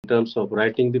terms of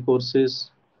writing the courses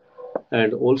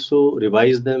and also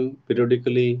revise them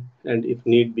periodically, and if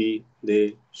need be,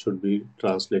 they should be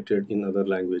translated in other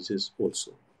languages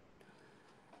also.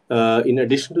 In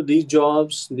addition to these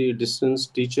jobs, the distance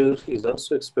teacher is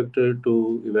also expected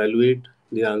to evaluate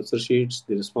the answer sheets,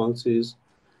 the responses,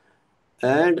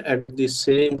 and at the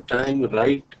same time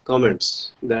write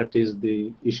comments. That is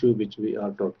the issue which we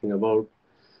are talking about,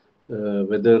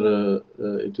 whether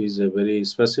it is a very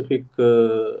specific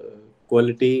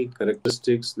quality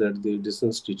characteristics that the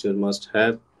distance teacher must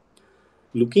have.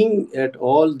 Looking at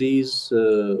all these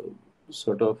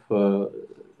sort of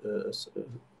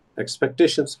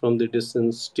expectations from the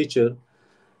distance teacher,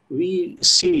 we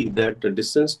see that the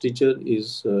distance teacher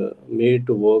is made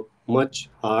to work much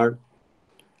hard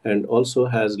and also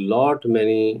has lot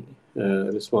many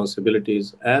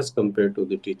responsibilities as compared to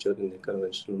the teacher in the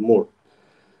conventional mode.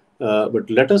 But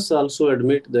let us also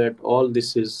admit that all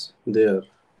this is there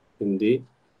in the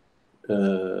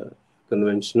uh,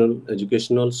 conventional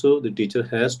education also. The teacher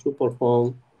has to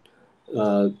perform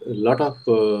a lot of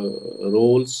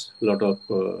roles, a lot of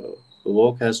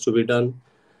work has to be done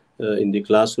in the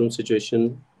classroom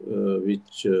situation,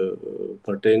 which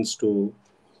pertains to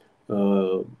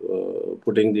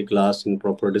putting the class in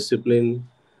proper discipline,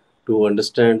 to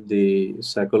understand the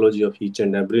psychology of each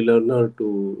and every learner,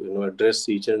 to address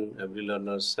each and every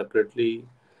learner separately,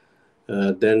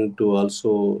 then to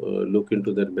also look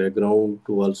into their background,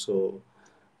 to also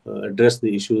address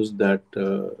the issues that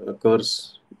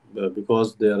occurs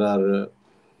because there are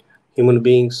human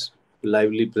beings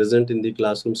lively present in the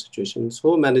classroom situation.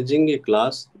 So managing a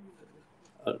class,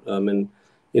 I mean,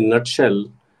 in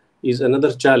nutshell, is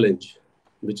another challenge,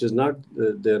 which is not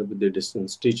there with the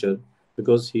distance teacher,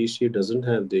 because she doesn't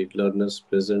have the learners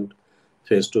present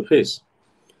face to face.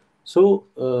 So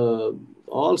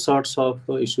all sorts of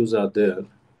issues are there,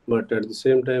 but at the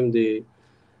same time, the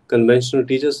conventional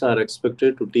teachers are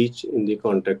expected to teach in the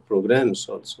contact programs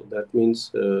also. That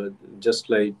means just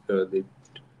like the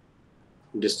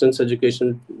distance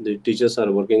education, the teachers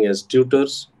are working as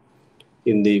tutors.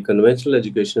 In the conventional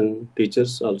education,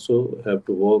 teachers also have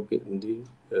to work in the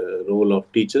role of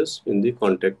teachers in the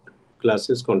contact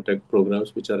classes, contact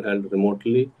programs, which are held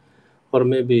remotely or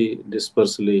maybe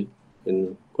dispersely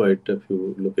in quite a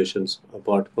few locations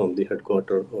apart from the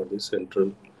headquarter or the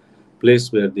central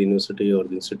place where the university or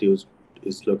the institute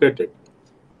is located.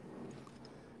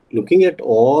 Looking at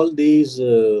all these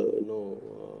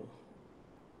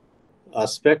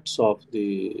aspects of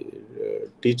the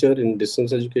teacher in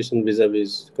distance education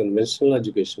vis-a-vis conventional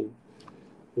education,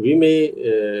 we may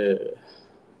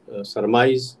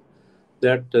surmise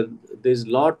that there's a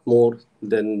lot more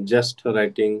than just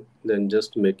writing, than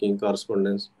just making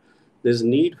correspondence. There's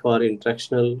need for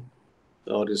interactional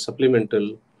or a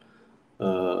supplemental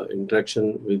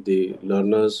interaction with the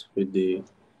learners, with the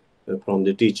from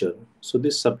the teacher. So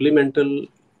this supplemental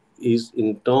is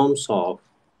in terms of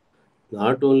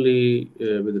not only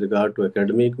with regard to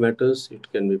academic matters,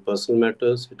 it can be personal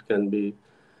matters, it can be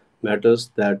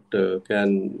matters that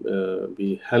can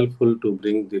be helpful to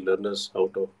bring the learners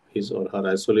out of his or her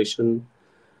isolation,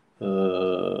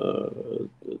 uh,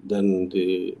 then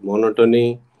the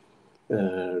monotony,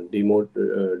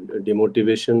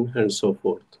 demotivation, and so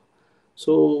forth.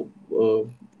 So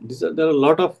there are a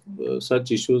lot of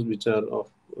such issues which are of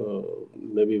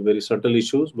maybe very subtle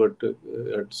issues, but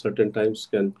at certain times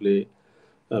can play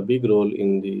a big role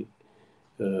in the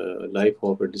life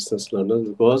of a distance learner,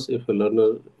 because if a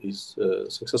learner is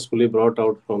successfully brought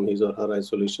out from his or her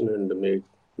isolation and made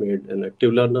an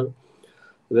active learner,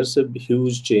 that's a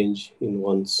huge change uh, in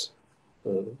one's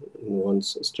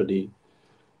study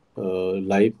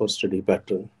life or study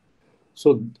pattern.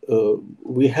 So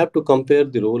we have to compare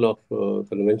the role of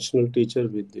conventional teacher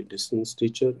with the distance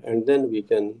teacher, and then we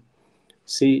can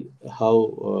see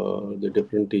how the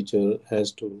different teacher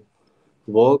has to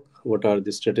work, what are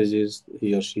the strategies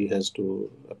he or she has to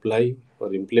apply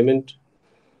or implement.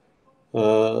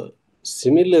 Uh,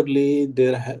 Similarly,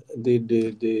 the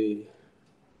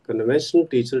conventional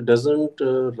teacher doesn't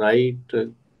write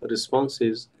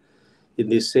responses in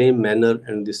the same manner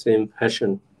and the same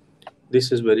fashion.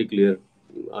 This is very clear.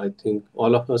 I think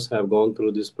all of us have gone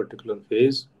through this particular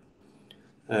phase,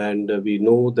 and we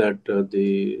know that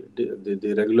the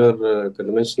regular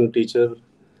conventional teacher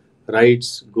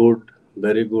writes good,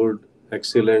 very good,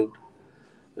 excellent,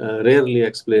 rarely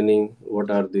explaining what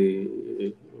are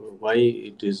the why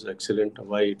it is excellent,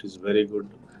 why it is very good,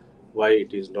 why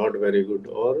it is not very good,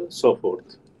 or so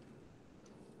forth.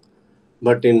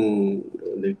 But in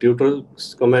the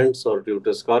tutor's comments or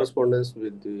tutor's correspondence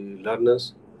with the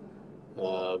learners,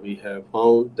 we have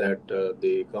found that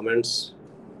the comments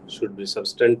should be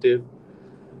substantive,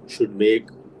 should make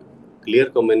clear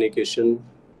communication,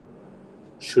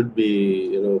 should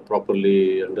be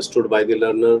properly understood by the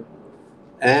learner,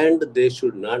 and they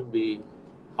should not be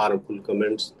harmful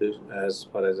comments. As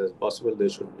far as possible, they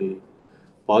should be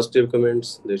positive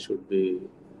comments. They should be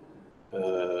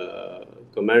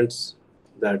comments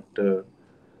that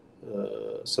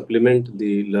supplement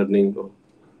the learning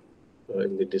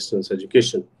in the distance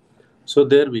education. So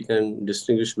there we can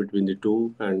distinguish between the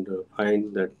two and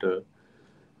find that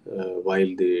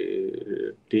while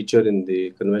the teacher in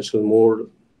the conventional mode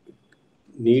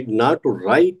need not to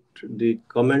write the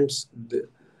comments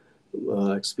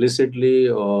explicitly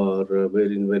or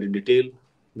very in very detail,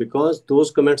 because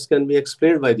those comments can be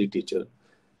explained by the teacher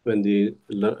when the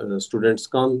students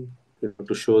come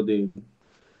to show the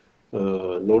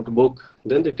notebook.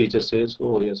 Then the teacher says,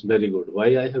 oh yes, very good.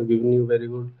 Why I have given you very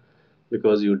good?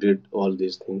 Because you did all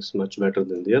these things much better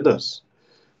than the others.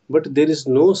 But there is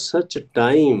no such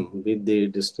time with the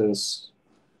distance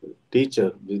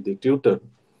teacher, with the tutor.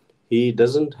 He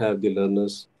doesn't have the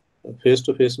learners face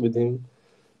to face with him,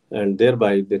 and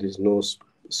thereby there is no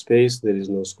space, there is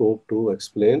no scope to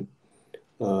explain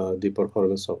the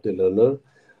performance of the learner,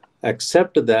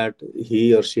 except that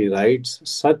he or she writes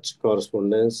such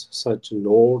correspondence, such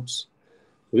notes,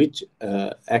 which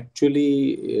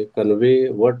actually convey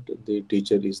what the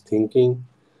teacher is thinking.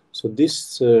 So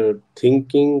this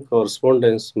thinking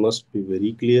correspondence must be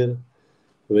very clear,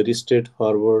 very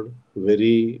straightforward,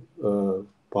 very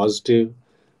positive.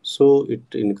 So it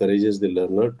encourages the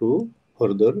learner to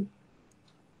further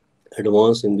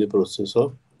advance in the process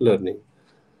of learning.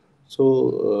 So,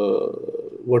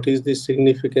 what is the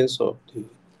significance of the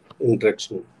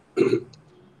interaction?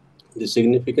 The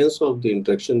significance of the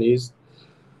interaction is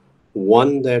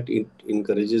one, that it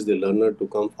encourages the learner to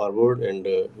come forward and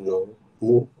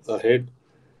move ahead.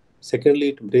 Secondly,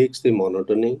 it breaks the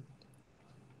monotony,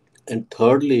 and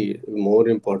thirdly, more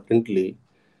importantly,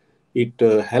 it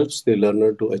helps the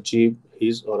learner to achieve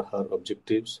his or her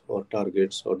objectives or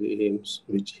targets or the aims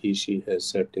which he she has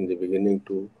set in the beginning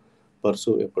to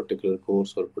pursue a particular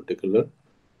course or particular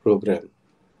program.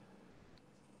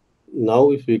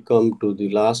 Now, if we come to the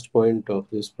last point of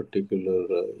this particular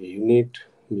unit,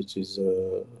 which is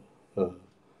to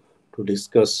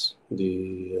discuss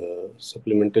the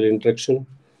supplemental interaction,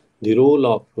 the role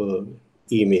of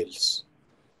emails,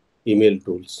 email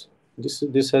tools.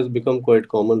 This has become quite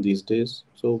common these days,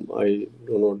 so I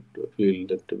do not feel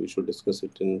that we should discuss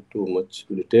it in too much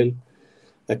detail,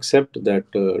 except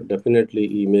that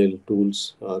definitely email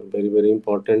tools are very, very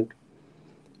important.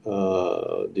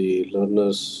 The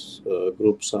learners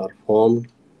groups are formed,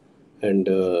 and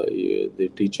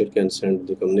the teacher can send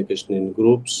the communication in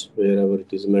groups wherever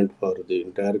it is meant for the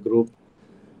entire group,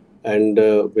 and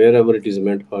wherever it is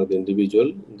meant for the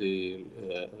individual, the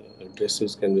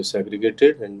addresses can be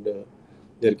segregated, and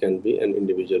there can be an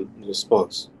individual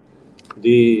response.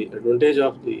 The advantage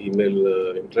of the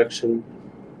email interaction,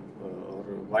 or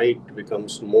why it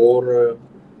becomes more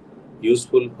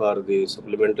useful for the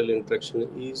supplemental interaction,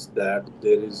 is that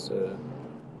there is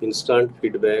instant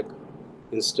feedback,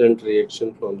 instant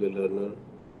reaction from the learner,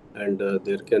 and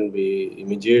there can be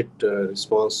immediate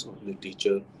response of the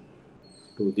teacher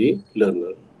to the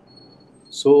learner.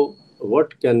 So,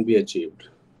 what can be achieved?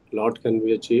 A lot can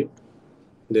be achieved.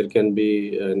 There can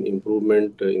be an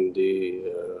improvement in the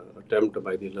attempt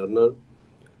by the learner.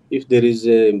 If there is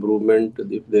a improvement,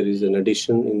 if there is an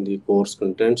addition in the course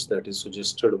contents that is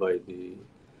suggested by the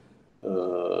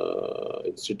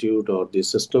institute or the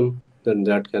system, then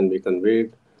that can be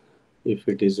conveyed. If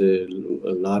it is a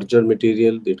larger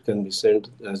material, it can be sent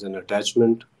as an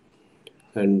attachment,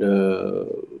 and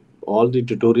all the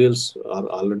tutorials are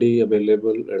already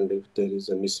available, and if there is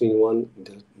a missing one,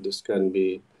 this can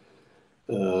be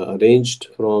arranged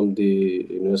from the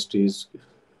university's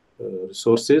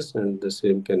resources, and the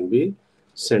same can be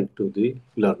sent to the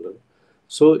learner.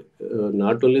 So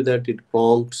not only that, it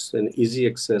prompts an easy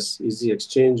access, easy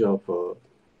exchange of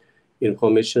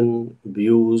information,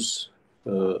 views,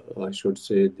 I should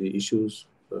say the issues,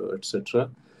 etc.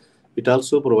 It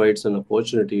also provides an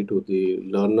opportunity to the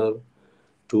learner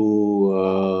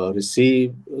to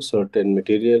receive certain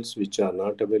materials which are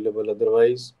not available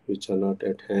otherwise, which are not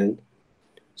at hand.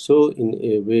 So, in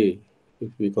a way, if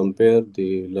we compare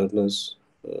the learner's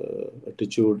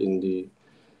attitude in the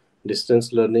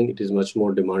distance learning, it is much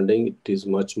more demanding. It is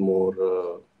much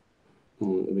more,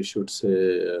 we should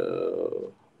say,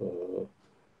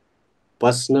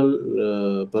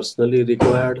 personally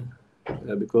required,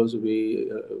 because we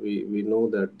know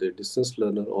that the distance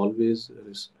learner always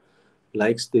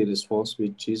likes the response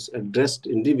which is addressed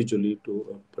individually to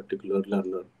a particular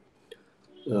learner.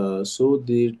 So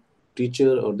the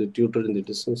teacher or the tutor in the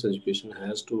distance education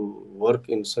has to work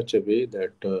in such a way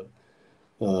that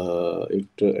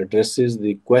it addresses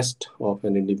the quest of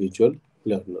an individual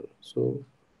learner. So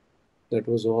that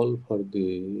was all for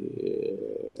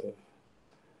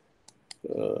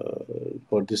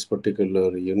this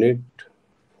particular unit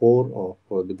 4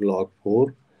 of the block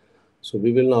 4. So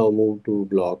we will now move to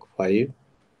block 5.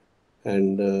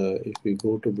 And if we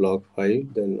go to block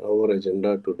 5, then our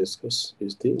agenda to discuss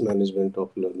is the management of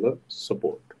learner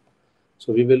support.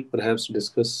 So we will perhaps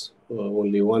discuss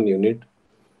only one unit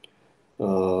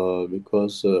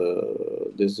because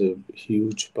there's a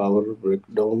huge power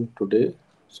breakdown today.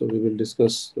 So we will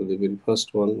discuss the very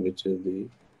first one, which is the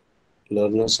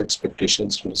learners'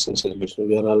 expectations from distance education.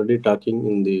 We are already talking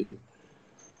in the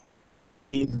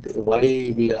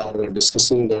why we are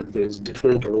discussing that there is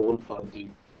different role for the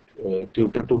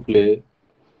tutor to play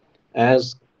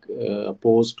as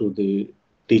opposed to the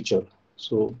teacher.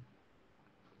 So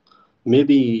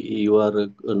maybe you are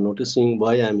noticing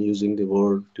why I'm using the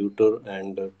word tutor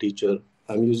and teacher.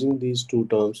 I'm using these two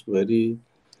terms very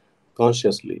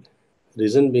consciously.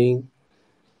 Reason being,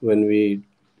 when we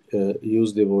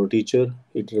use the word teacher,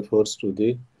 it refers to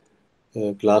the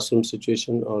classroom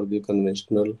situation or the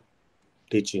conventional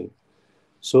teaching.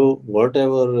 So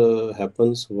whatever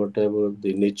happens, whatever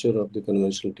the nature of the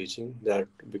conventional teaching, that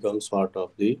becomes part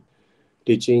of the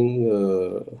teaching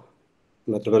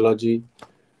methodology,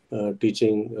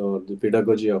 teaching or the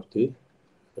pedagogy of the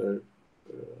uh,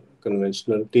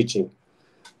 conventional teaching.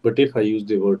 But if I use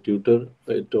the word tutor,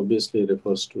 it obviously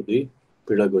refers to the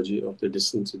pedagogy of the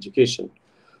distance education.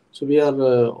 So we are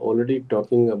already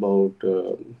talking about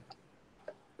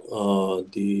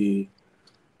the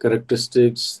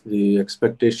characteristics, the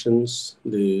expectations,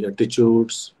 the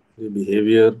attitudes, the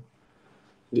behavior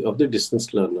of the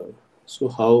distance learner. So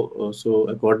so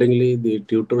accordingly, the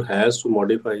tutor has to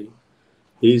modify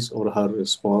his or her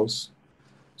response.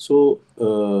 So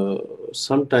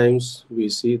sometimes we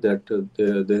see that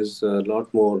there's a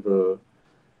lot more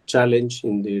challenge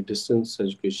in the distance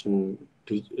education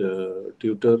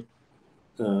tutor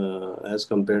as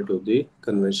compared to the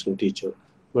conventional teacher.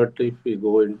 But if we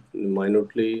go in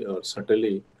minutely or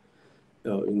subtly,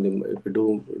 if we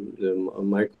do the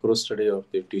micro study of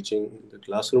the teaching, the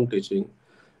classroom teaching,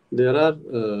 there are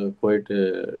quite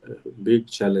big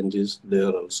challenges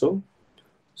there also.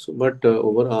 So, but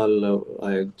overall,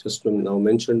 I just now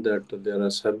mentioned that there are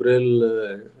several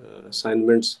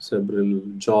assignments, several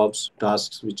jobs,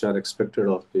 tasks which are expected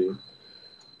of the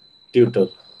tutor,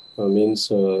 means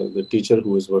the teacher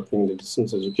who is working in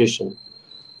distance education.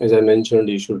 As I mentioned,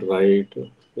 he should write,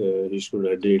 he should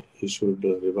edit, he should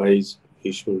revise,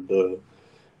 he should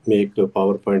make a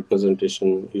PowerPoint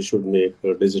presentation, he should make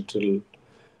digitized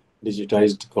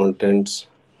contents,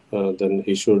 then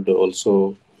he should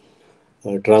also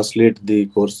translate the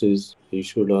courses. He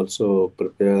should also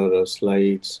prepare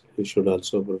slides. He should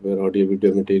also prepare audio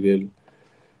video material.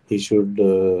 He should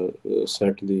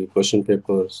set the question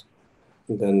papers.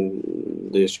 Then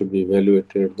they should be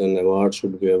evaluated. Then award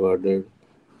should be awarded.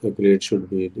 A grade should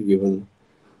be given.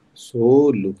 So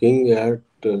looking at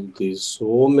these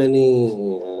so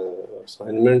many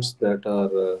assignments that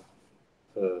are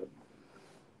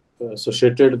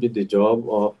associated with the job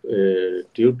of a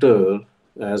tutor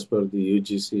as per the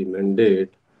UGC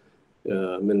mandate,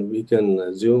 I mean, we can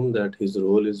assume that his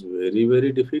role is very,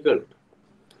 very difficult.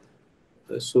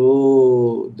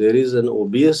 So there is an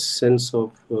obvious sense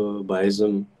of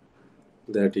biasm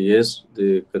that yes,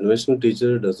 the conventional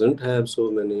teacher doesn't have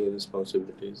so many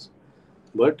responsibilities.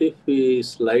 But if we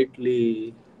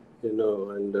slightly, and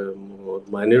more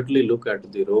minutely look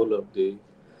at the role of the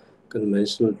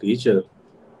conventional teacher,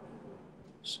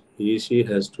 she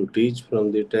has to teach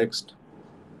from the text.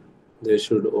 They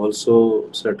should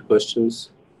also set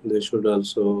questions. They should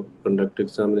also conduct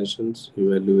examinations,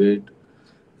 evaluate,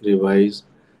 revise.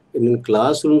 In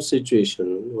classroom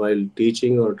situation, while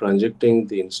teaching or transacting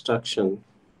the instruction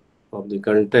of the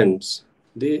contents,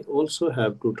 they also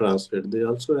have to translate. They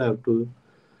also have to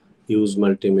use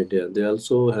multimedia. They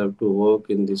also have to work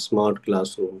in the smart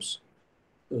classrooms.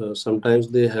 Sometimes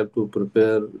they have to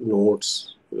prepare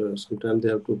notes. Sometimes they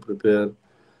have to prepare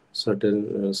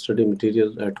certain study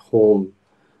material at home.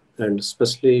 And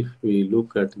especially if we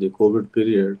look at the COVID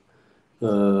period,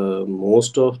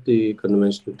 most of the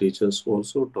conventional teachers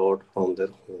also taught from their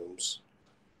homes.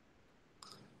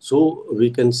 So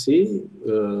we can see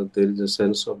there is a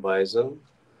sense of biasm.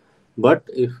 But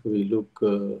if we look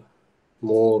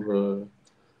more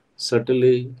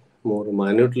subtly, more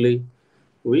minutely,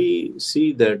 we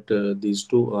see that these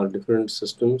two are different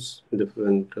systems,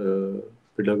 different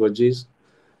pedagogies,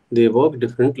 They work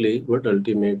differently, but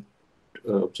ultimate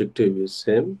objective is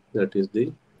same. That is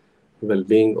the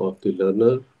well-being of the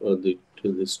learner or the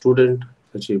to the student,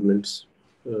 achievements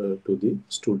to the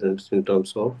students in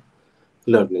terms of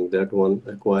learning that one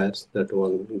acquires, that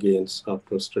one gains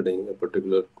after studying a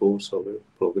particular course or a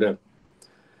program.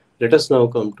 Let us now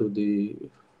come to the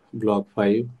block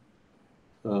 5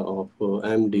 of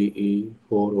MDE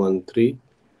 413,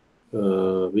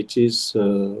 which is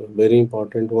a very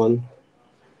important one.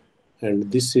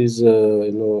 And this is,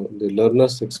 the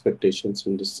learner's expectations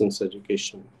in distance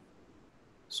education.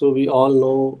 So we all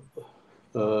know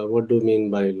what do you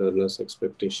mean by learner's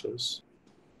expectations?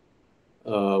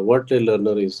 What a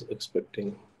learner is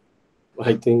expecting.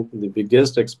 I think the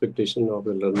biggest expectation of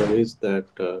a learner is that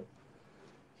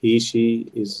he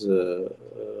she is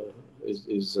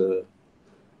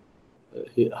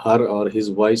her or his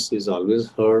voice is always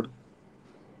heard.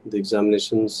 The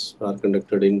examinations are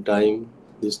conducted in time.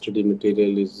 The study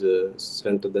material is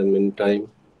sent to them in time.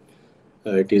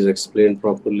 It is explained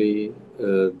properly.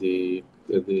 The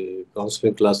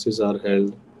counseling classes are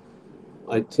held.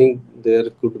 I think there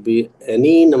could be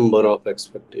any number of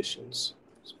expectations.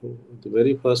 So the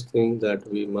very first thing that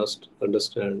we must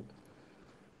understand,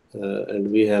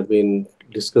 and we have been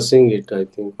discussing it, I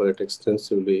think, quite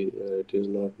extensively. It is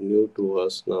not new to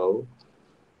us now,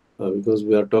 because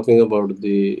we are talking about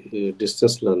the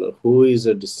distance learner. Who is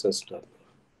a distance learner?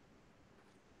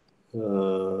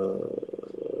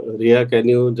 Ria, can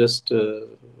you just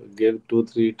give 2,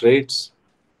 3 traits?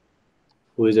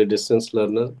 Who is a distance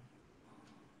learner?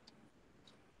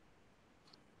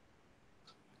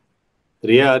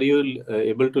 Ria, are you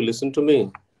able to listen to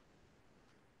me?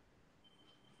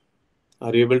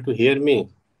 Are you able to hear me?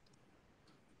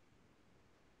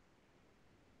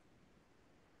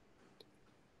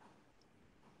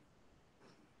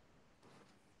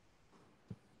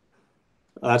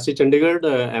 RC Chandigarh,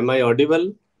 am I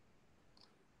audible?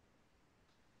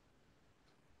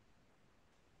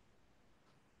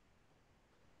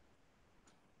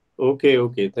 Okay,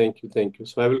 okay, thank you, thank you.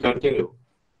 So I will continue.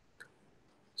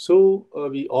 So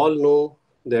we all know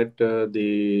that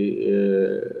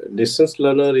the distance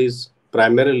learner is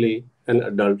primarily an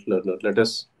adult learner. Let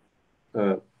us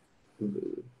uh,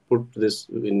 put this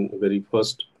in very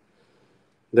first,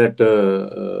 that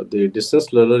the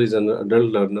distance learner is an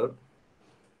adult learner.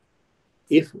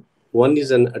 If one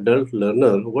is an adult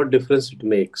learner, what difference it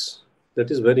makes?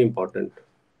 That is very important.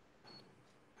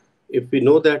 If we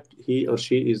know that he or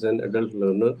she is an adult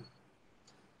learner,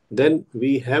 then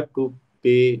we have to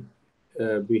pay,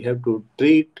 we have to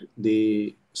treat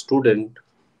the student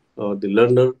or the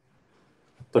learner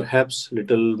perhaps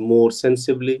little more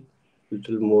sensibly,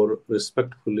 little more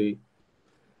respectfully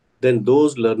than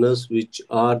those learners which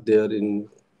are there in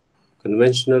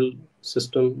conventional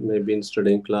system, maybe in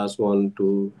studying class 1,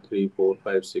 2, 3, 4,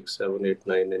 5, 6, 7, 8,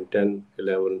 9, and 10,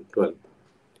 11, 12.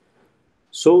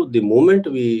 So the moment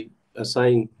we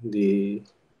assign uh,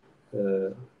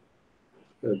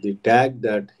 the tag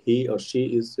that he or she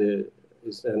is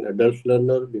an adult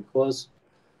learner, because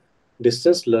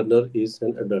distance learner is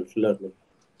an adult learner.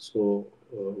 So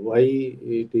why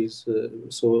it is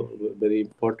so very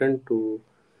important to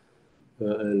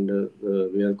and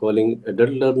we are calling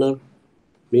adult learner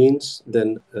means,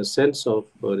 then a sense of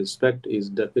respect is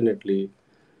definitely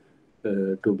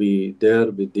to be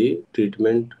there with the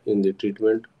treatment, in the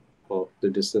treatment of the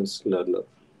distance learner.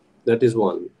 That is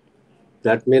one.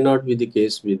 That may not be the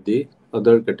case with the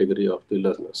other category of the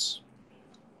learners.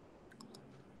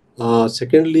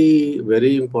 Secondly,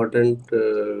 very important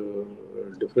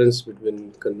difference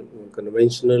between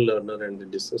conventional learner and the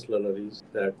distance learner is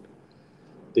that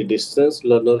the distance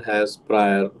learner has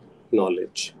prior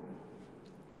knowledge.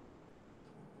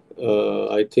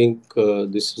 I think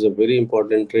this is a very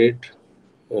important trait.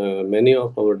 Many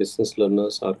of our distance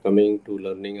learners are coming to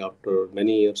learning after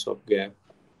many years of gap.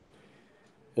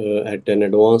 At an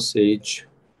advanced age,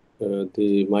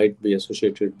 they might be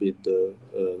associated with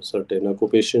certain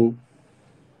occupation,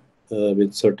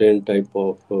 with certain type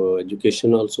of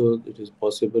education also it is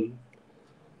possible.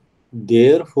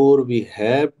 Therefore we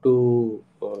have to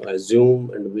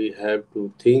assume and we have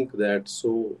to think that,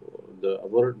 so the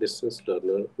our distance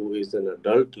learner who is an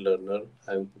adult learner,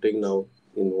 I am putting now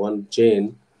in one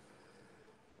chain,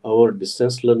 our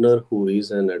distance learner who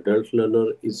is an adult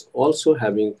learner is also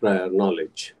having prior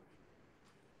knowledge.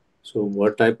 So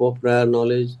what type of prior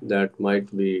knowledge? That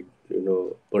might be,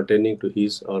 pertaining to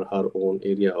his or her own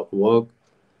area of work,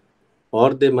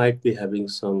 or they might be having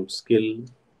some skill,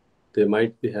 they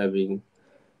might be having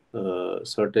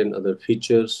certain other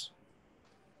features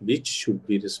which should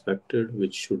be respected,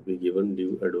 which should be given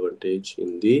due advantage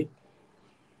in the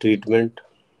treatment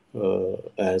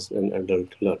as an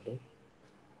adult learner.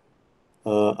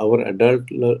 Our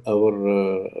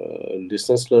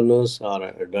distance learners are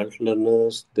adult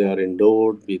learners. They are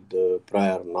endowed with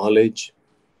prior knowledge,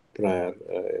 prior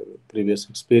previous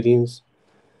experience.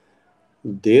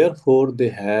 Therefore, they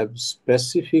have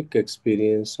specific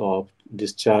experience of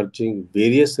discharging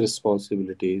various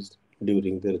responsibilities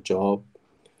during their job,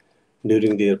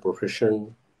 during their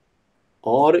profession,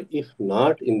 or if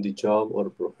not in the job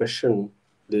or profession,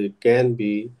 they can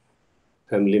be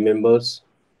family members.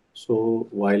 So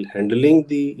while handling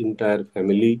the entire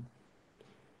family,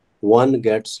 one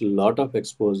gets a lot of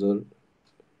exposure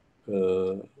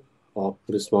uh, of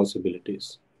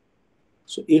responsibilities.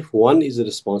 So if one is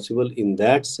responsible in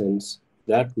that sense,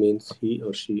 that means he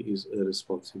or she is a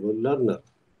responsible learner.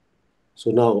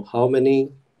 So now, how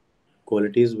many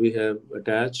qualities we have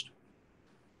attached?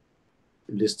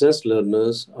 Distance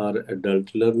learners are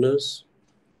adult learners.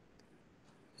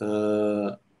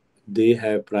 Uh, they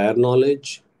have prior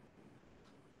knowledge.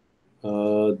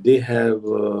 They have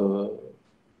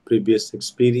previous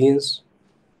experience.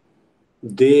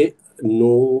 They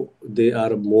know they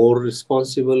are more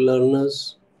responsible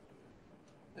learners,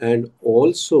 and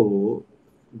also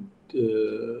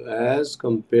as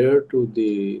compared to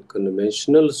the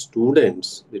conventional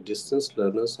students, the distance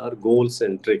learners are goal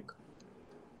centric.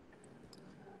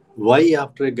 Why,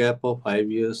 after a gap of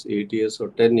 5 years, 8 years, or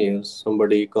 10 years,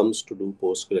 somebody comes to do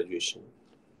post graduation?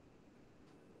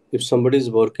 If somebody is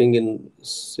working in,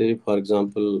 say, for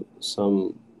example,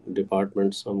 some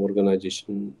department, some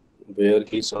organization where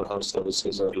his or her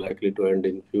services are likely to end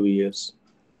in few years,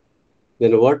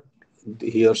 then what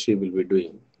he or she will be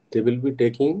doing? They will be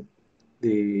taking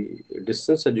the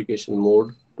distance education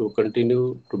mode to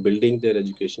continue to building their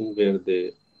education where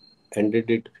they ended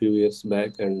it few years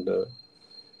back and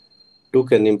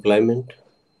took an employment.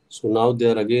 So now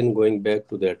they are again going back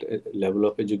to that level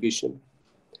of education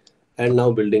and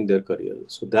now building their career.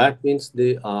 So that means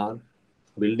they are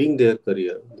building their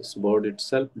career. This word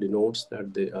itself denotes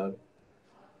that they are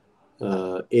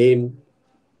aim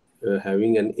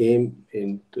having an aim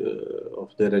in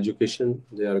of their education.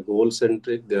 They are goal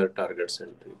centric. They are target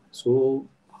centric. So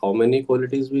how many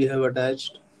qualities we have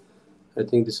attached? I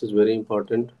think this is very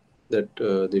important that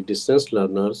the distance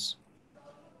learners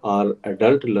are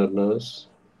adult learners.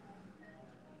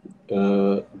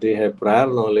 They have prior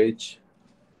knowledge.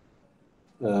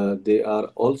 They are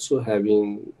also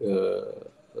having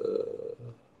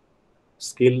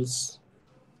skills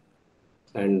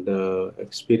and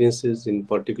experiences in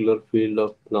particular field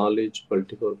of knowledge,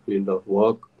 particular field of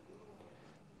work.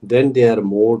 Then they are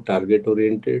more target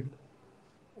oriented,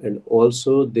 and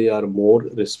also they are more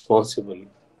responsible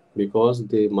because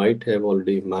they might have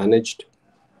already managed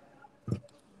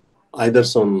either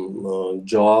some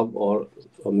job or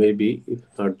maybe if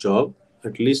not job,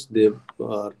 at least they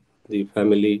are the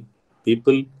family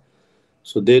people,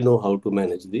 so they know how to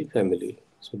manage the family.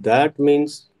 So that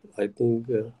means I think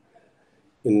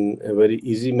in a very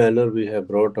easy manner we have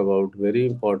brought about very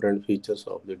important features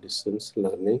of the distance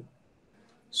learning.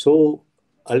 So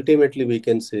ultimately we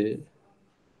can say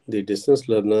the distance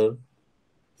learner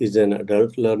is an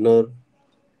adult learner,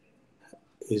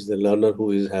 is the learner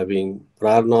who is having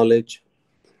prior knowledge.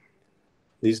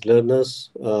 These learners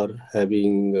are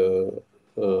having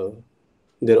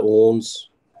their own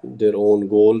their own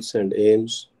goals and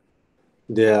aims.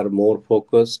 They are more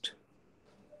focused.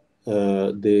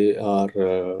 They are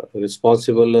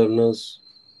responsible learners.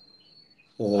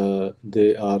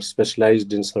 They are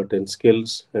specialized in certain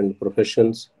skills and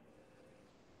professions,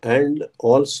 and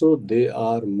also they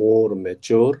are more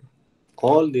mature.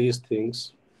 All these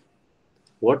things,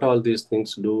 what all these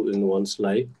things do in one's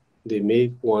life, they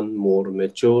make one more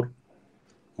mature,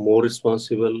 more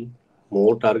responsible,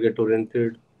 more target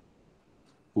oriented,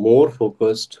 more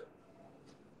focused.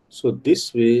 So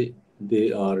this way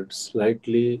they are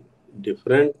slightly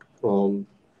different from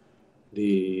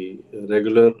the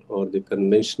regular or the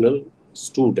conventional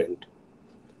student.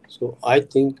 So I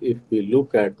think if we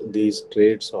look at these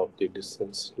traits of the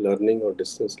distance learning or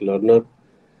distance learner,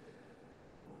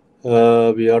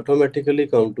 we automatically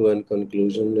come to a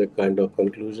conclusion, a kind of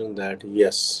conclusion that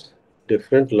yes,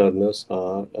 different learners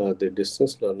are, the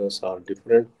distance learners are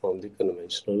different from the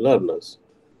conventional learners.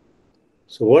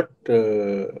 So what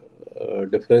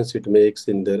difference it makes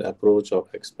in their approach of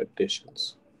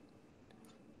expectations?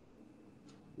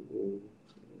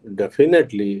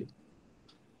 Definitely,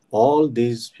 all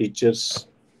these features,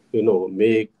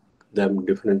 make them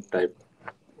different type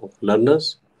of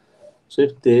learners. So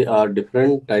if they are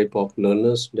different type of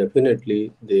learners,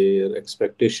 definitely their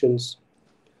expectations,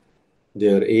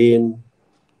 their aim,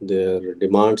 their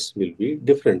demands will be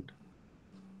different.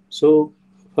 So,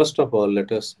 first of all,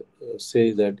 let us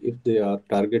say that if they are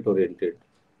target oriented,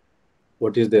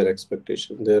 what is their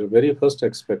expectation? Their very first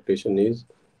expectation is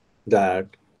that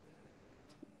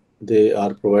they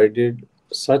are provided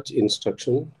such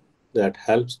instruction that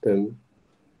helps them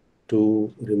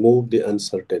to remove the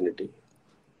uncertainty.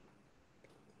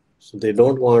 So they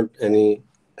don't want any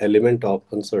element of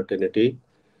uncertainty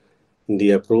in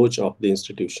the approach of the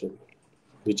institution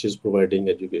which is providing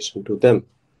education to them.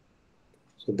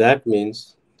 So that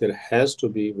means there has to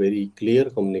be very clear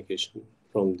communication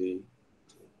from the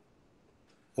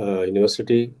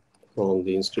university, from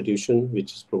the institution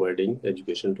which is providing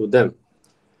education to them.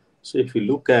 So if we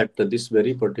look at this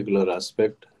very particular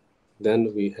aspect,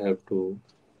 then we have to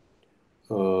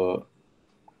uh,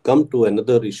 come to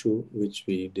another issue which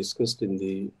we discussed in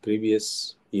the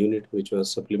previous unit, which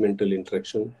was supplemental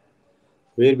interaction,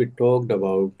 where we talked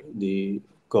about the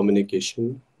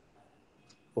communication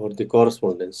or the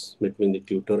correspondence between the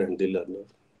tutor and the learner.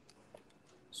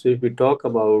 So if we talk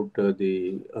about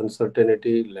the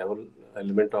uncertainty level,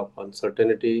 element of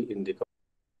uncertainty in the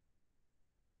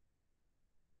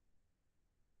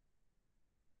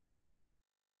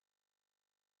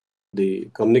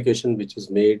communication which is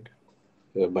made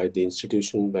by the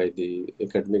institution, by the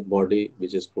academic body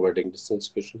which is providing distance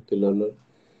education to the learner,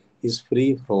 is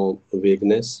free from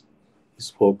vagueness, is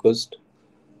focused,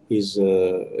 is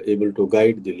able to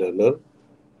guide the learner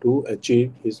to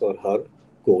achieve his or her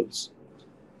goals.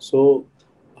 So,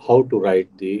 how to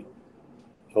write the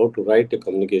how to write a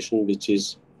communication which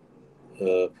is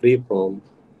free from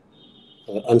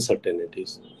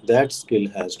uncertainties. That skill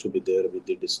has to be there with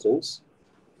the distance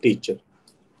teacher.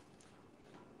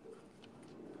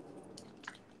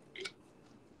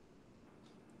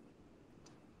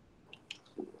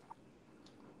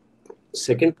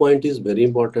 Second point is very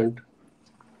important.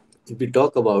 If we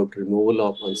talk about removal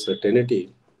of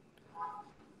uncertainty,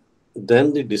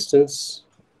 then the distance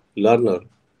learner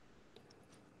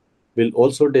will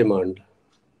also demand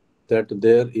that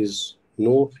there is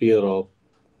no fear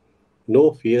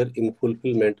in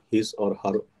fulfillment his or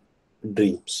her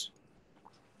dreams.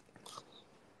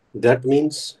 That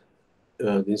means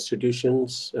the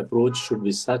institution's approach should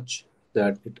be such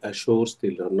that it assures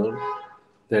the learner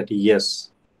that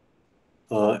yes,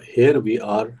 here we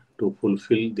are to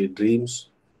fulfill the dreams,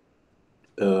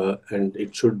 and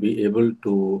it should be able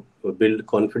to build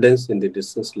confidence in the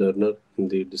distance learner, in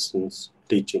the distance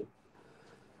teaching.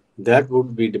 That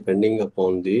would be depending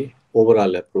upon the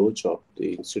overall approach of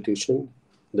the institution,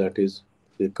 that is,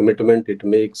 the commitment it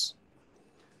makes,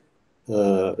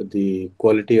 the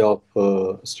quality of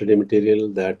study material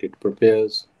that it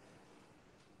prepares,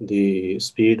 the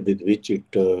speed with which it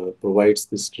provides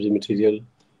the study material,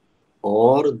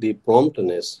 or the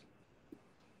promptness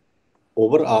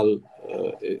overall,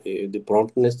 the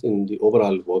promptness in the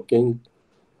overall working,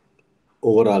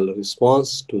 overall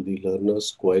response to the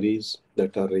learner's queries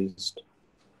that are raised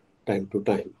time to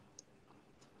time.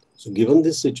 So, given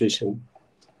this situation,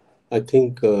 I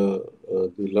think the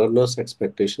learner's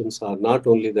expectations are not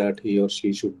only that he or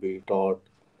she should be taught,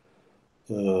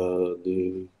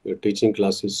 the teaching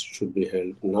classes should be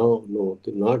held. Now, no,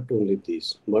 not only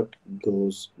these, but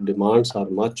those demands are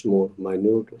much more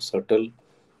minute, subtle,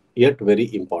 yet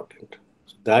very important.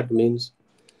 So that means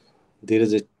there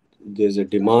is a there is a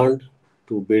demand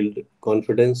to build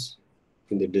confidence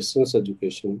in the distance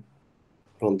education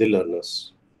from the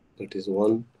learners. That is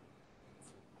one.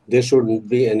 There shouldn't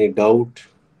be any doubt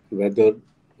whether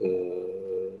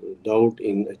doubt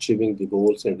in achieving the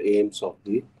goals and aims of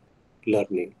the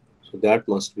learning. So that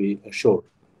must be assured.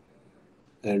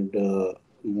 And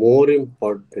more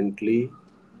importantly,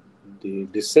 the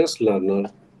distance learner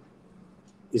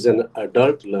is an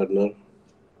adult learner.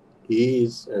 He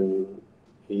is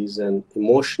an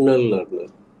emotional learner.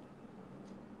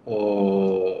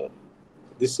 Uh,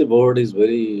 this word is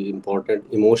very important.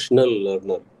 Emotional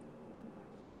learner.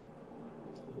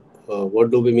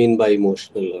 What do we mean by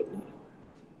emotional learner?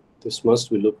 This must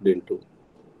be looked into.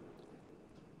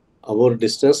 Our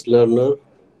distance learner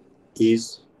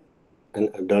is an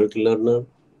adult learner,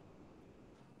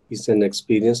 is an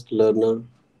experienced learner,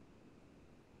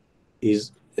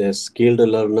 is a skilled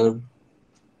learner,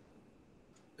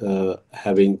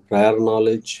 having prior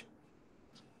knowledge,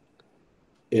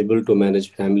 able to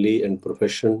manage family and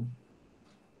profession,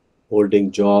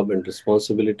 holding job and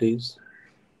responsibilities,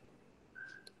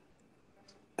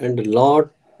 and a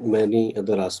lot many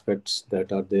other aspects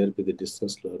that are there with the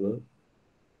distance learner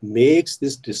makes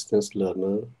this distance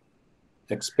learner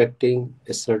expecting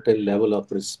a certain level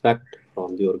of respect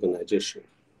from the organization.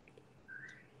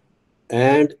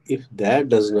 And if that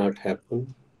does not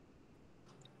happen,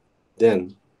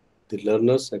 then the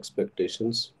learner's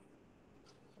expectations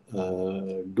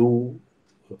do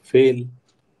fail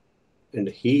and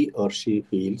he or she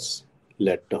feels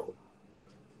let down.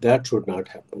 That should not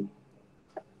happen.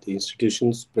 The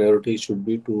institution's priority should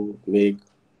be to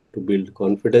build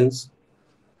confidence,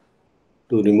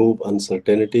 to remove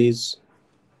uncertainties,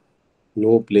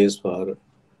 no place for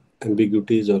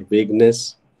ambiguities or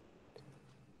vagueness.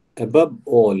 Above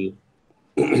all,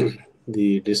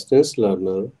 the distance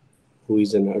learner, who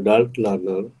is an adult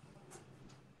learner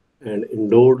and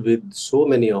endowed with so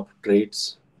many of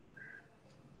traits,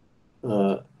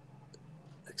 uh,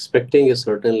 expecting a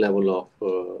certain level of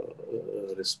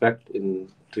respect in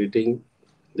treating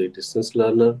the distance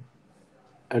learner.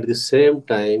 At the same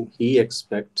time, he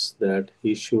expects that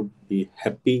he should be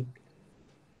happy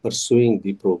pursuing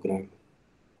the program.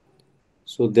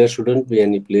 So there shouldn't be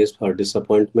any place for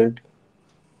disappointment.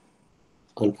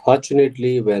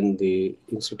 Unfortunately, when the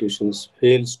institutions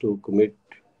fails to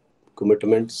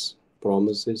commitments,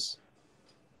 promises,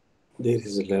 there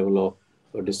is a level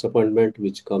of disappointment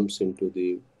which comes into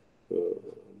the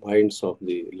minds of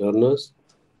the learners.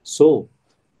 So,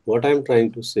 what I'm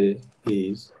trying to say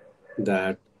is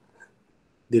that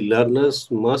the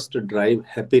learners must drive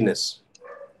happiness.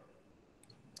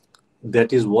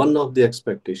 That is one of the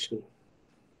expectation.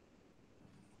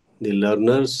 The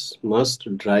learners must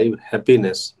drive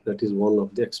happiness. That is one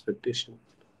of the expectation.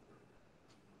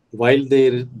 While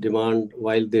they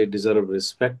deserve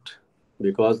respect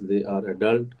because they are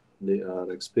adult, they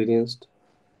are experienced,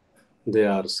 they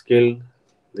are skilled,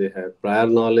 they have prior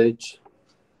knowledge,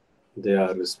 they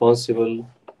are responsible,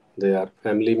 they are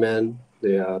family men,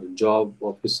 they are job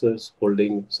officers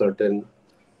holding certain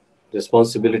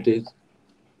responsibilities.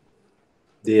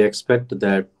 They expect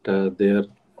that their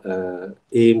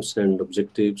aims and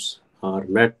objectives are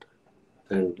met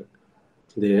and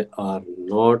they are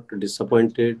not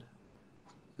disappointed.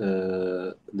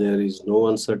 There is no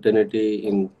uncertainty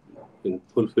in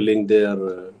fulfilling their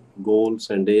goals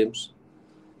and aims.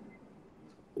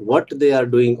 What they are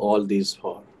doing all these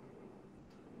for?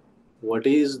 What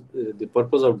is the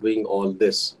purpose of doing all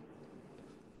this?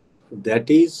 That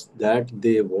is that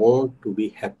they want to be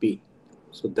happy.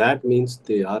 So that means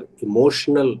they are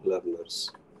emotional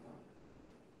learners.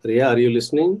 Riya, are you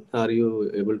listening? Are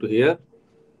you able to hear?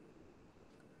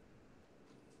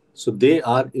 So they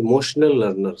are emotional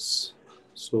learners.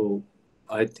 So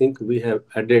I think we have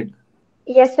added.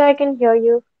 Yes, sir, I can hear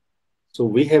you. So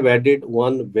we have added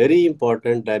one very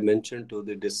important dimension to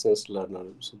the distance learner.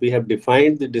 So we have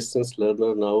defined the distance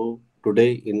learner now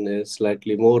today in a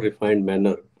slightly more refined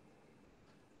manner,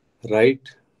 right?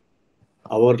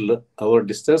 Our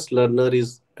distance learner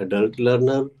is adult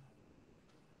learner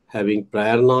having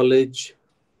prior knowledge,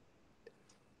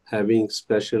 having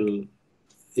special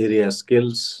area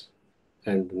skills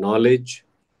and knowledge,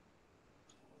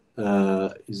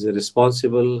 is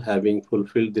responsible, having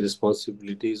fulfilled the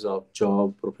responsibilities of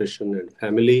job, profession, and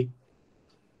family,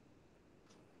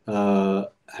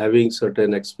 having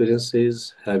certain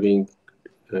experiences, having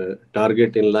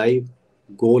target in life,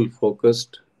 goal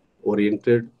focused,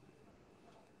 oriented,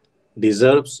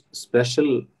 deserves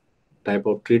special type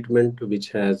of treatment which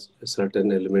has a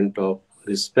certain element of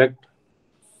respect.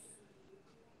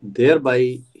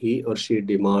 Thereby, he or she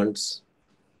demands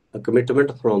a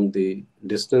commitment from the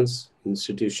distance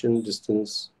institution,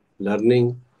 distance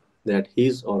learning, that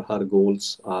his or her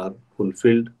goals are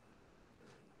fulfilled.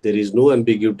 There is no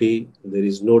ambiguity, there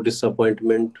is no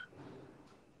disappointment,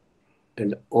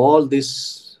 and all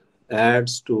this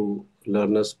adds to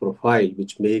learner's profile,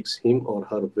 which makes him or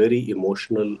her very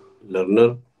emotional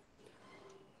learner,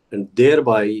 and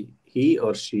thereby he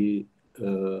or she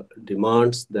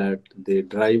demands that they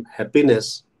drive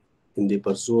happiness in the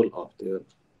pursuit of their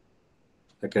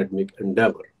academic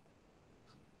endeavor.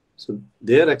 So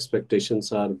their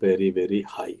expectations are very, very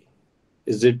high.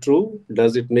 Is it true?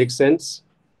 Does it make sense?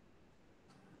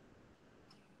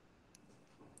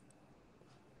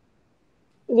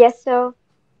 Yes, sir.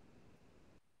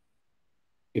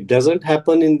 It doesn't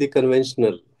happen in the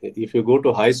conventional. If you go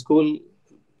to high school,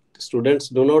 students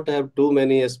do not have too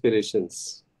many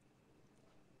aspirations.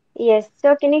 Yes,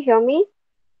 sir, can you hear me?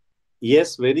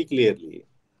 Yes, very clearly.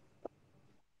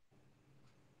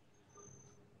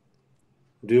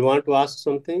 Do you want to ask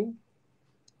something?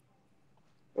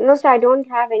 No, sir, I don't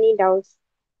have any doubts.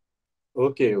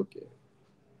 Okay, okay.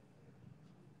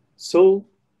 So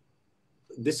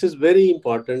this is very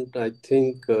important. I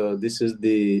think this is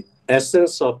the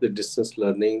essence of the distance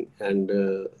learning and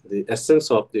the essence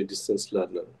of the distance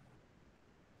learner.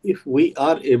 If we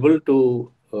are able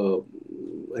to uh,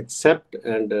 accept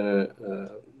and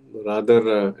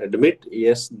rather admit,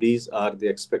 yes, these are the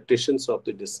expectations of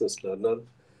the distance learner.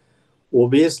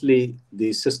 Obviously,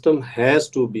 the system has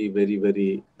to be very,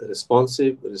 very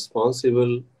responsive,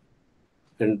 responsible,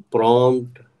 and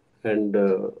prompt, and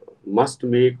must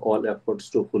make all efforts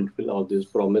to fulfill all these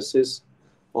promises,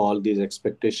 all these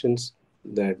expectations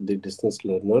that the distance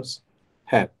learners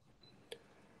have.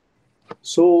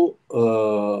 So,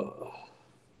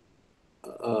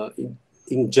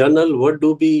 in general, what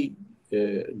do we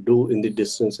do in the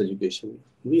distance education?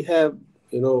 We have,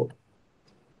 you know,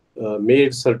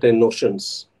 made certain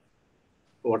notions.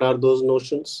 What are those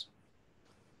notions?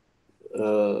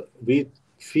 We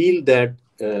feel that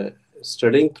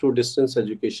studying through distance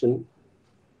education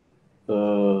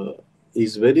uh,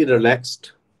 is very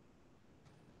relaxed,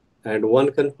 and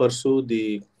one can pursue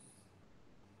the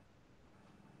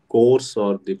course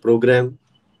or the program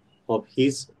of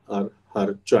his or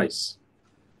her choice.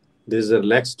 There is a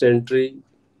relaxed entry,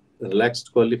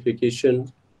 relaxed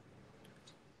qualification,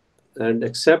 and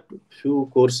except few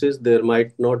courses, there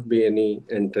might not be any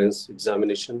entrance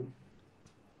examination.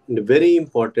 And very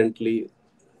importantly,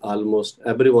 almost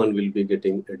everyone will be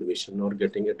getting admission or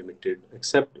getting admitted,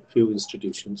 except few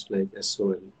institutions like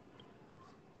SOL,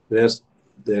 where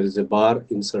there is a bar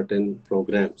in certain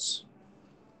programs.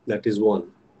 That is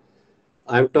one.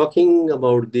 I'm talking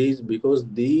about these because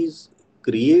these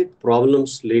create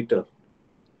problems later.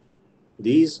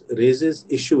 These raises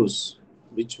issues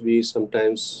which we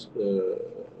sometimes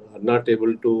are not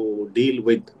able to deal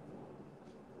with.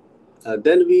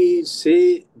 Then we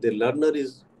say the learner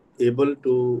is able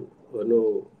to,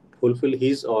 fulfill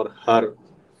his or her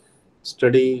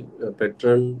study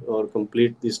pattern or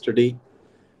complete the study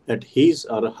at his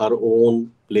or her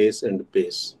own place and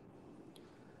pace.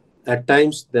 At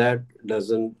times that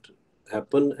doesn't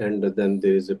happen, and then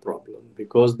there is a problem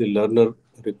because the learner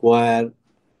require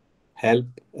help,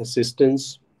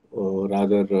 assistance, or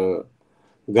rather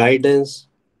guidance.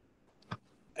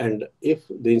 And if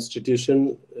the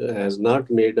institution has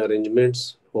not made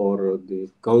arrangements for the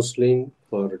counseling,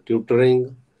 for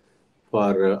tutoring,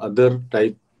 for other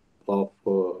type of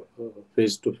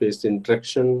face-to-face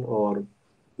interaction or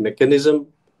mechanism,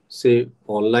 say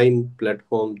online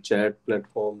platform, chat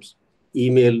platforms,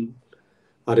 email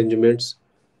arrangements,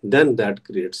 then that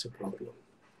creates a problem.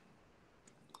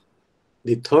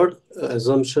 The third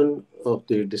assumption of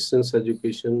the distance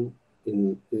education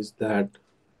is that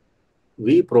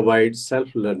we provide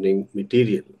self-learning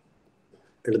material.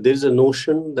 And there is a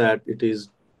notion that it is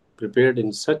prepared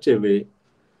in such a way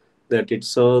that it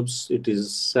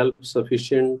is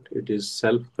self-sufficient, it is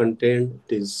self-contained,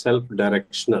 it is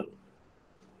self-directional,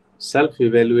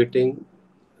 self-evaluating,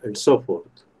 and so forth.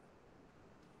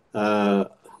 Uh,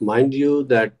 Mind you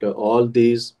that all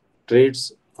these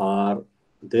traits are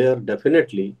there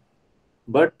definitely,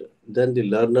 but then the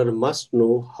learner must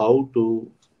know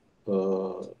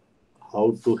uh,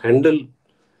 how to handle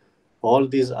all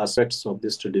these aspects of the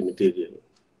study material.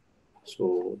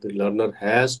 So the learner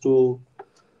has to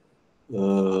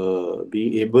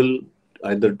be able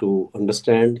either to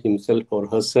understand himself or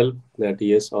herself that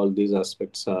yes, all these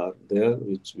aspects are there,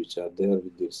 which are there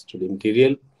with the study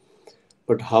material,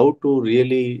 but how to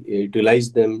really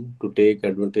utilize them to take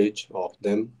advantage of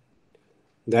them,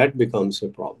 that becomes a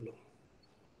problem.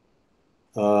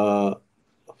 Uh,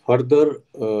 Further,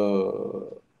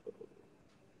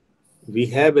 we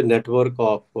have a network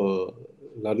of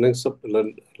learner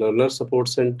support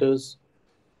centers.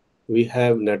 We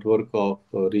have network of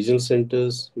regional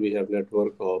centers. We have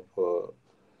network of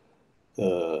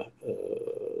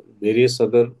various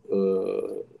other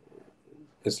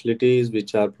facilities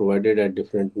which are provided at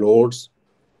different nodes.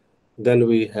 Then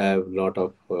we have a lot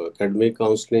of academic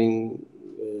counseling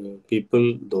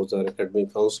people. Those are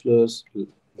academic counselors.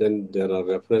 Then there are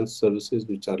reference services,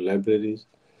 which are libraries.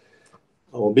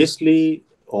 Obviously,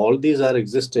 all these are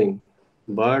existing,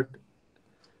 but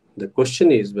the question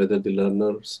is whether the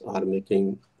learners are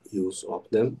making use of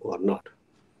them or not.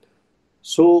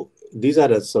 So these are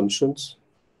assumptions.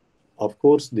 Of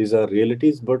course, these are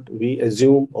realities, but we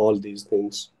assume all these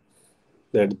things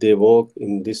that they work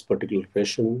in this particular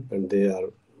fashion and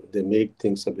they make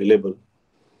things available.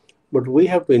 But we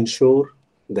have to ensure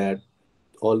that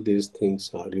all these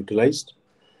things are utilized.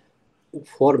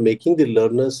 For making the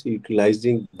learners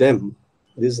utilizing them,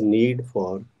 this need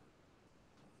for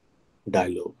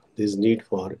dialogue, this need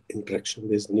for interaction,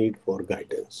 this need for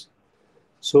guidance.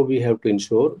 So we have to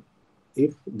ensure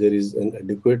if there is an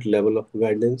adequate level of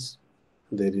guidance,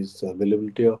 there is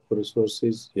availability of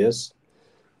resources, yes,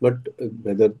 but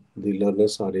whether the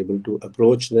learners are able to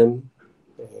approach them,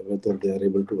 whether they are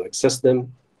able to access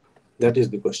them, That is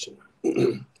the question.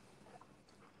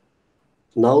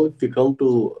 Now, if we come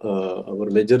to our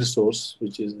major resource,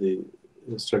 which is the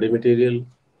study material,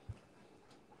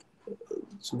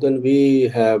 so then we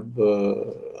have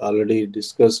already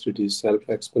discussed it is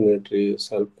self-explanatory,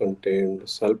 self-contained,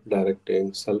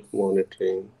 self-directing,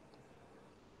 self-monitoring,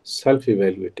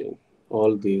 self-evaluating.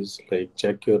 All these like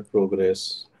check your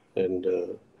progress and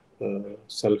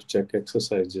self-check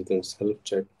exercises and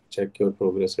self-check your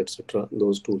progress, etc.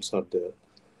 Those tools are there.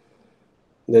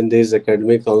 Then there is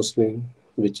academic counseling,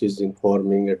 which is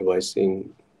informing,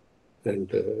 advising, and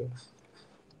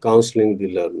counseling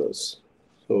the learners.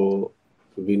 So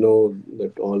we know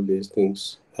that all these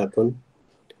things happen.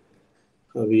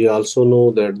 We also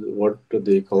know that what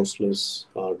the counselors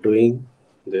are doing,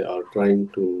 they are trying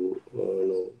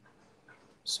to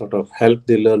sort of help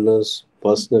the learners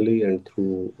personally and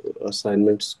through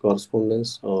assignments,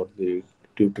 correspondence, or the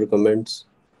tutor comments.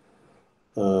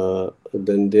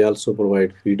 Then they also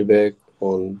provide feedback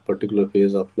on particular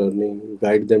phase of learning,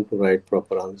 guide them to write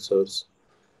proper answers,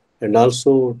 and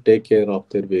also take care of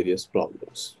their various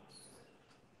problems.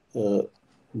 Uh,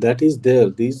 that is there.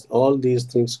 These all these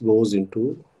things goes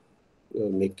into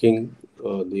making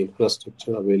the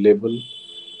infrastructure available.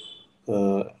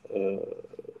 Uh, uh,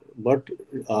 but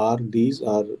are these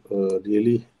are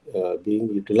really being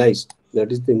utilized?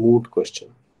 That is the moot question.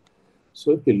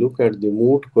 So if we look at the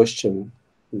moot question,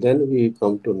 then we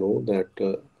come to know that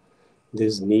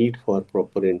this need for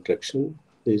proper interaction,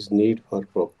 this need for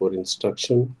proper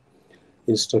instructions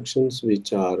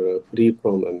which are free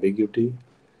from ambiguity,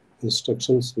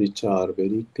 instructions which are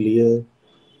very clear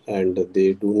and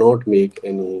they do not make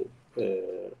any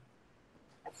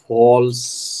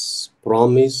false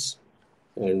promise,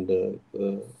 and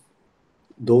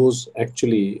those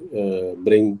actually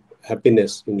bring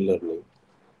happiness in learning.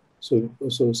 So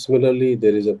similarly,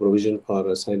 there is a provision for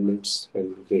assignments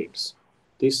and grades.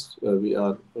 This we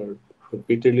are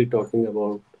repeatedly talking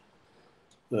about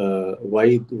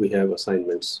why do we have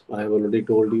assignments. I have already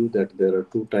told you that there are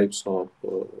two types of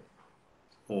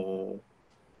uh,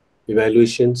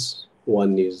 evaluations.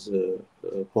 One is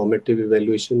formative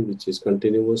evaluation, which is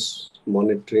continuous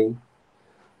monitoring,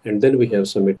 and then we have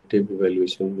summative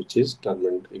evaluation, which is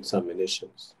termed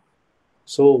examinations.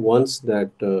 So once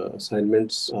that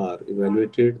assignments are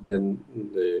evaluated, then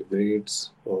the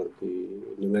grades or the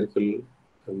numerical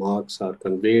marks are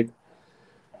conveyed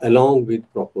along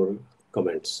with proper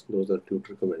comments. Those are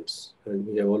tutor comments, and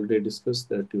we have already discussed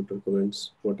that tutor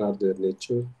comments. What are their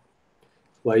nature?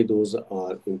 Why those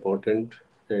are important?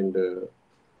 And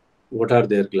what are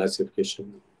their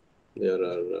classification? There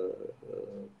are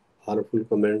harmful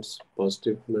comments,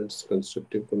 positive comments,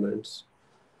 constructive comments,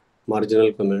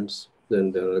 marginal comments,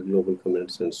 then there are global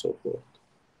comments and so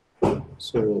forth.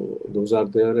 So those are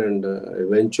there, and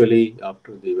eventually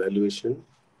after the evaluation,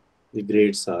 the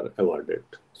grades are awarded.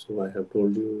 So I have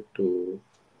told you to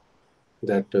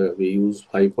that we use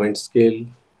 5-point scale,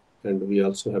 and we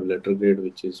also have letter grade,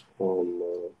 which is from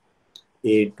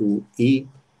A to E,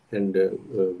 and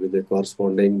with a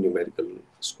corresponding numerical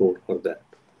score for that.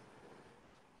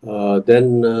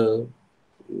 Then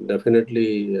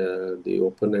definitely the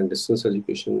open and distance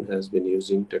education has been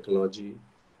using technology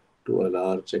to a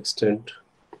large extent.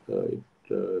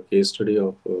 Case study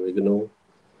of IGNOU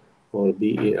or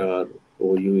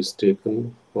BAROU is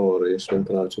taken, or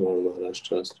Yeshwantrao Chauhan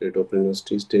Maharashtra State Open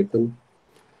University is taken.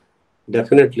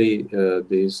 Definitely,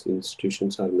 these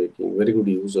institutions are making very good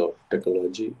use of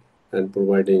technology and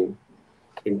providing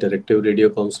interactive radio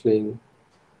counseling,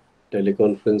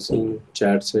 teleconferencing,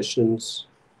 chat sessions,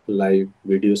 live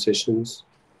video sessions.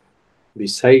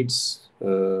 Besides, a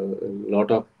lot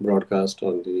of broadcast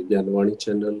on the Gyanvani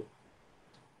channel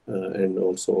and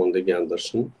also on the Gyan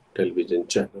Darshan television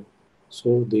channel.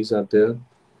 So these are there.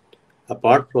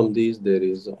 Apart from these, there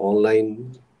is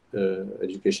online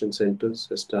education centers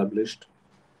established,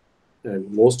 and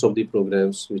most of the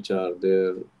programs which are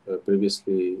there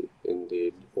previously in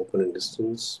the open and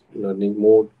distance learning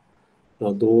mode,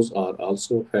 now those are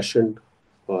also fashioned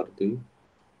for the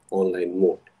online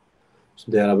mode.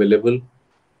 So they are available.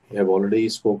 We have already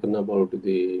spoken about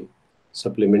the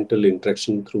supplemental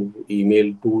interaction through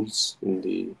email tools in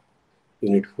the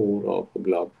Unit 4 of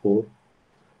Block 4.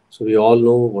 So we all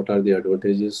know what are the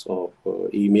advantages of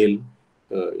email.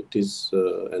 It is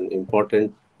an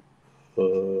important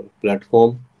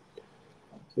platform,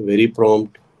 very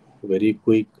prompt, very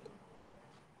quick.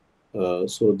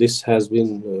 So this has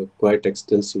been quite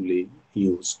extensively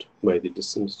used by the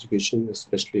distance education,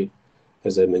 especially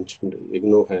as I mentioned,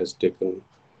 IGNOU has taken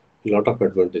a lot of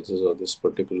advantages of this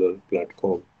particular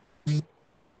platform.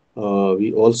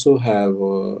 We also have,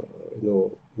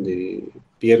 the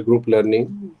peer group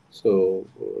learning. So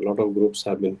a lot of groups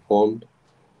have been formed.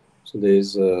 So there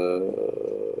is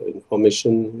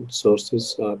information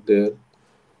sources are there,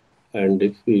 and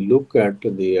if we look at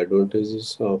the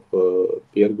advantages of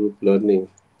peer group learning,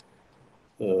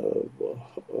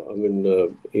 I mean,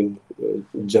 in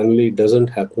generally doesn't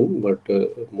happen, but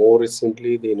more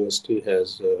recently the university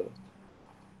has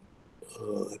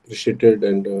appreciated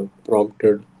and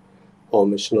prompted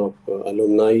formation of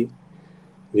alumni,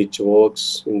 which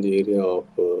works in the area of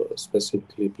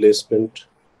specifically placement.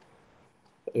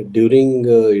 During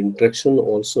interaction,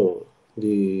 also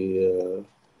the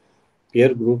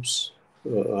peer groups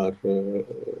are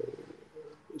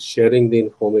sharing the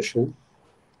information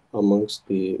amongst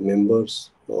the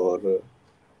members or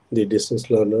the distance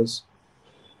learners.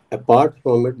 Apart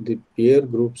from it, the peer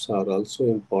groups are also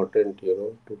important,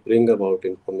 to bring about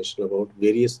information about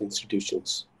various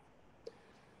institutions,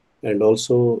 and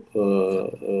also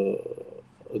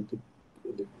the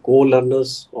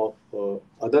co-learners of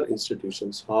other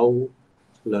institutions, how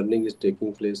learning is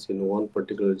taking place in one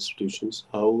particular institutions,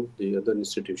 how the other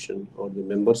institution or the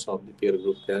members of the peer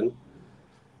group can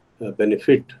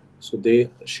benefit. So they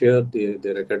share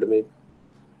their academic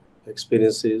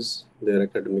experiences, their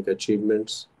academic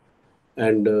achievements,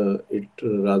 and it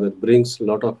rather brings a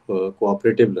lot of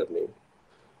cooperative learning.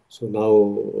 So now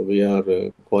we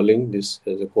are calling this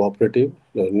as a cooperative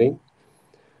learning.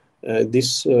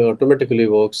 This automatically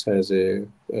works as a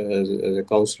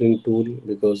counseling tool,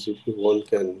 because if one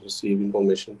can receive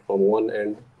information from one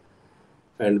end,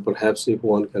 and perhaps if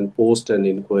one can post an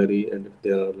inquiry, and if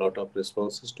there are a lot of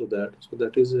responses to that, so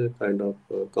that is a kind of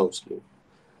counseling.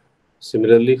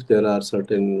 Similarly, if there are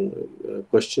certain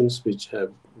questions which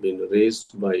have been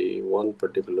raised by one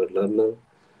particular learner,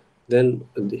 then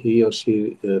he or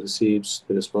she receives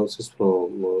the responses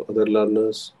from other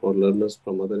learners or learners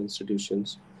from other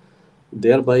institutions.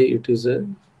 Thereby, it is a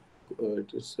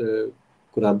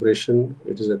collaboration.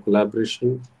 It is a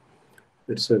collaboration.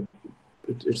 It's a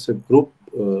it's a group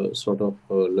sort of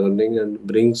learning, and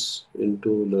brings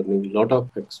into learning a lot of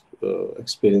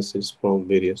experiences from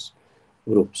various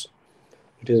groups.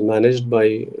 It is managed by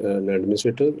an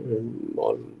administrator, and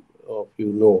all of you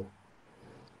know.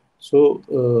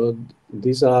 So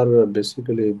these are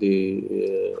basically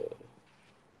the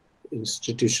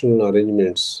institutional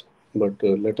arrangements, but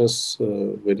let us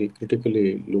very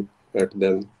critically look at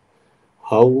them,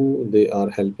 how they are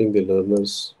helping the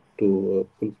learners to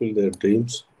fulfill their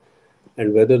dreams,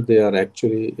 and whether they are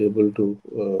actually able to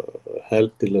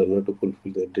help the learner to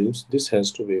fulfill their dreams. This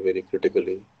has to be very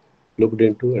critically looked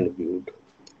into and viewed.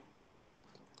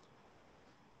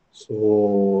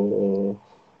 So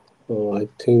I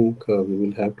think we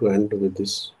will have to end with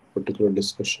this particular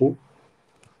discussion.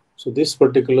 So this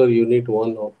particular unit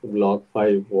one of block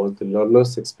 5 was the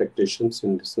learners' expectations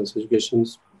in distance education.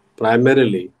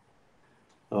 Primarily,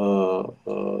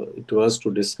 it was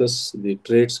to discuss the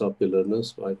traits of the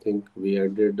learners. I think we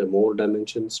added more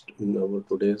dimensions in our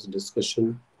today's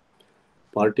discussion,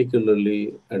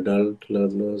 particularly adult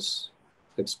learners,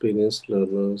 experienced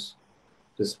learners,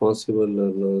 responsible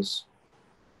learners,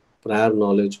 prior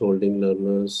knowledge holding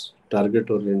learners, target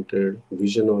oriented,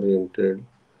 vision oriented,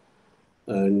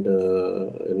 and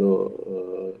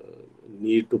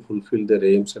need to fulfill their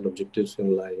aims and objectives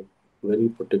in life, very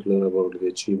particular about the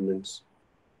achievements,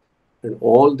 and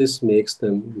all this makes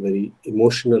them very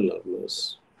emotional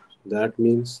learners. That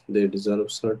means they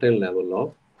deserve certain level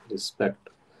of respect.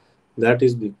 That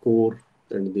is the core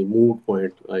and the mood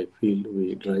point I feel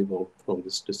we drive out from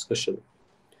this discussion.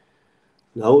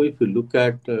 Now, if you look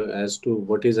at as to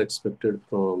what is expected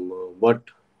from what,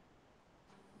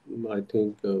 I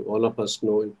think all of us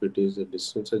know, if it is a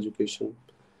distance education,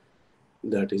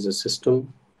 that is a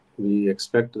system. We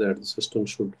expect that the system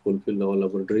should fulfill all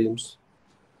our dreams.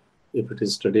 If it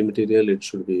is study material, it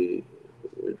should be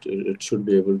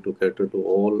able to cater to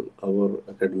all our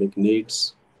academic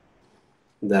needs.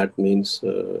 That means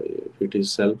if it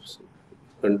is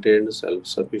self-contained,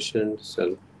 self-sufficient,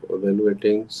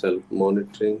 self-evaluating,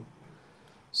 self-monitoring,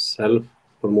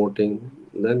 self-promoting,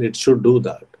 then it should do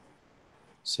that.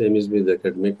 Same is with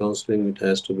academic counseling. It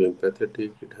has to be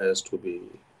empathetic. It has to be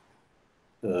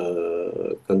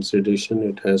consideration.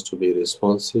 It has to be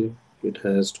responsive. It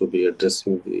has to be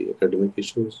addressing the academic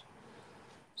issues.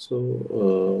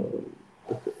 So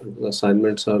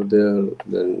assignments are there,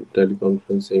 then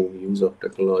teleconferencing, use of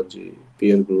technology,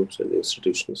 peer groups, and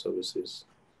institutional services.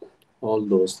 All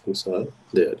those things are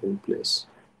there in place.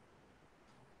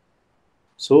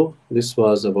 So this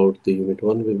was about the unit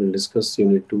 1. We will discuss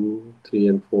unit 2, 3,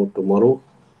 and 4 tomorrow.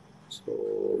 So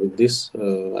with this,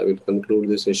 I will conclude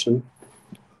the session.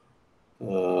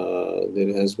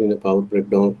 There has been a power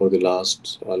breakdown for the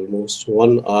last almost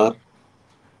 1 hour.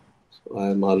 So I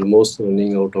am almost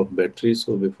running out of battery.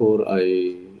 So before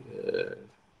I uh,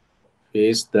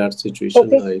 face that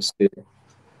situation, Okay.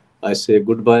 I say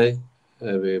goodbye.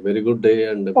 Have a very good day,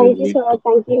 and we'll Thank you, meet sir.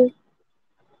 Thank tomorrow. you.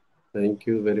 Thank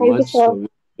you very Thank you, much. sir. So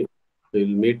we'll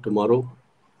meet tomorrow.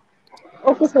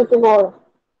 Okay, sir. Tomorrow.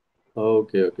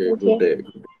 Okay, okay. Good Okay. day.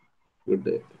 Good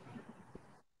day.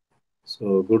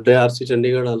 So good day, RC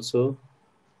Chandigarh also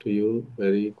to you.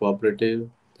 Very cooperative.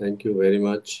 Thank you very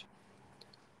much.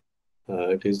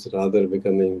 It is rather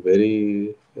becoming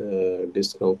very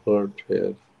discomfort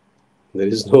here. There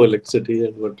is no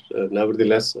electricity, but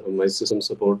nevertheless, my system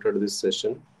supported this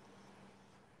session.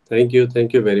 Thank you.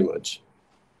 Thank you very much.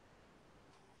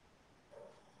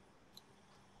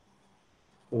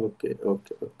 Okay,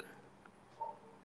 okay, okay.